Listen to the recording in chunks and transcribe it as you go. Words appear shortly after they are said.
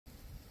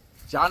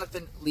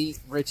Jonathan Lee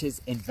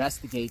Riches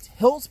investigates.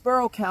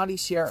 Hillsborough County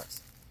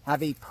Sheriffs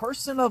have a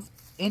person of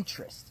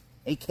interest,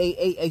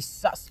 aka a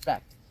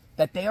suspect,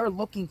 that they are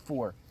looking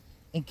for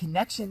in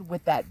connection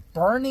with that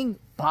burning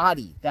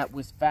body that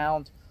was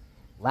found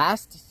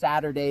last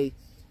Saturday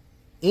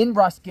in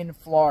Ruskin,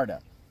 Florida,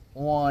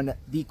 on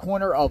the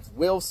corner of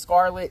Will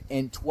Scarlett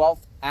and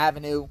 12th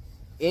Avenue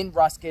in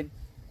Ruskin.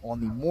 On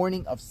the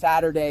morning of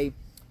Saturday,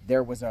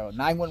 there was a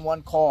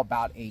 911 call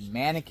about a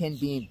mannequin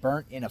being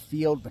burnt in a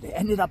field, but it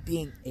ended up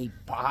being a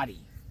body,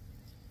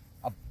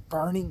 a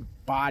burning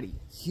body,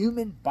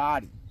 human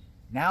body.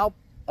 Now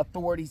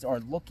authorities are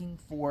looking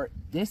for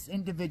this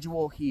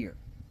individual here.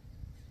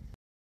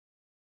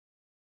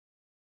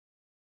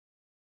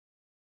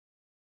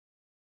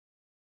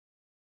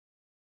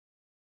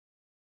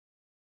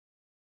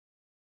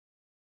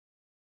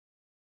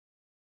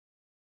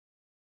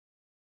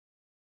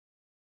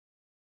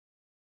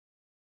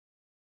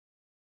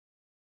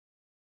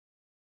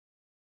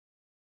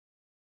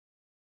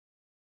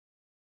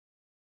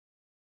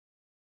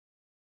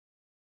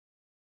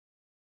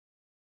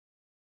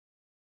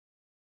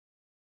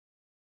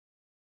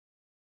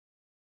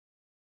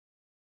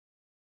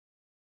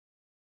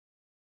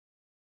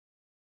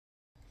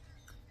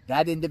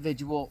 That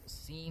individual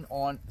seen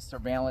on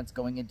surveillance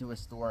going into a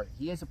store,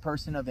 he is a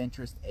person of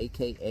interest,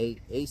 aka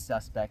a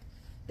suspect.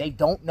 They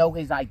don't know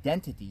his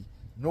identity,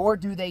 nor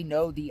do they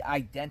know the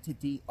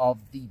identity of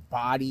the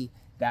body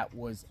that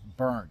was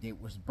burned.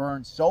 It was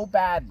burned so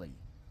badly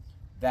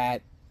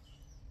that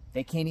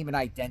they can't even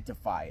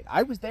identify it.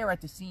 I was there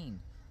at the scene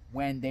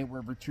when they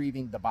were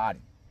retrieving the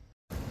body.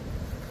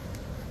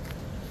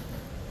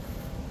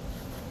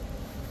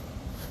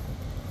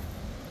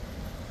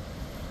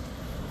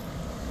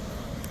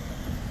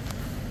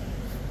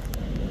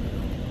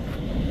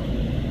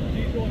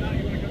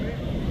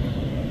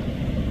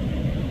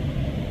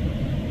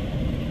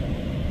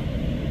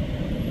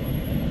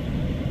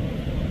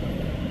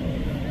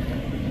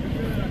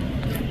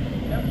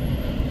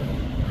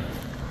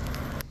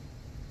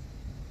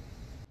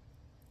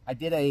 I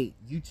did a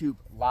YouTube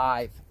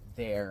live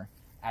there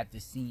at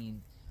the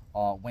scene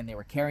when they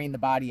were carrying the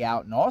body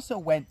out, and also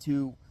went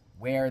to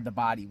where the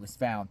body was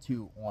found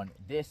too on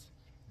this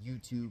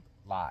YouTube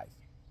live.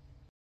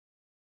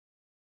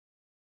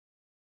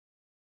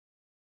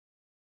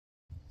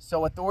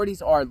 So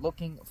authorities are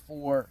looking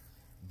for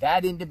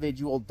that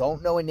individual.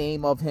 Don't know a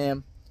name of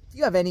him. If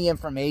you have any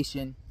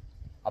information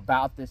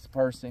about this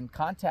person,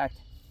 contact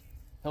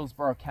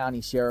Hillsborough County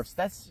Sheriffs.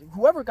 That's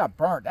whoever got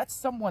burnt. That's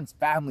someone's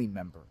family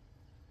member.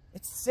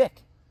 It's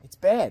sick. It's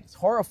bad. It's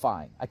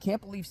horrifying. I can't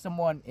believe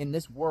someone in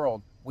this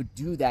world would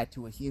do that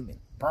to a human.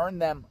 Burn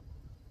them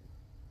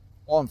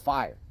on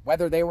fire.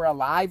 Whether they were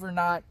alive or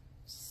not,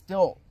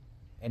 still.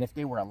 And if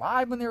they were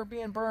alive when they were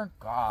being burned,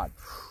 God,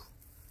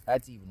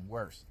 that's even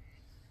worse.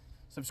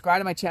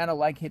 Subscribe to my channel,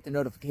 like, hit the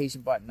notification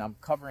button. I'm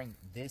covering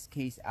this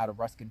case out of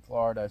Ruskin,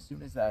 Florida. As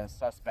soon as a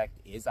suspect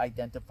is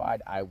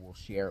identified, I will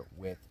share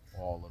with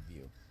all of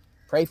you.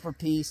 Pray for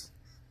peace.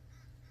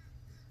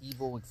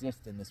 Evil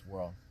exists in this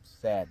world.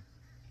 Sad.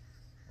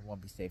 Everyone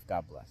be safe.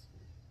 God bless.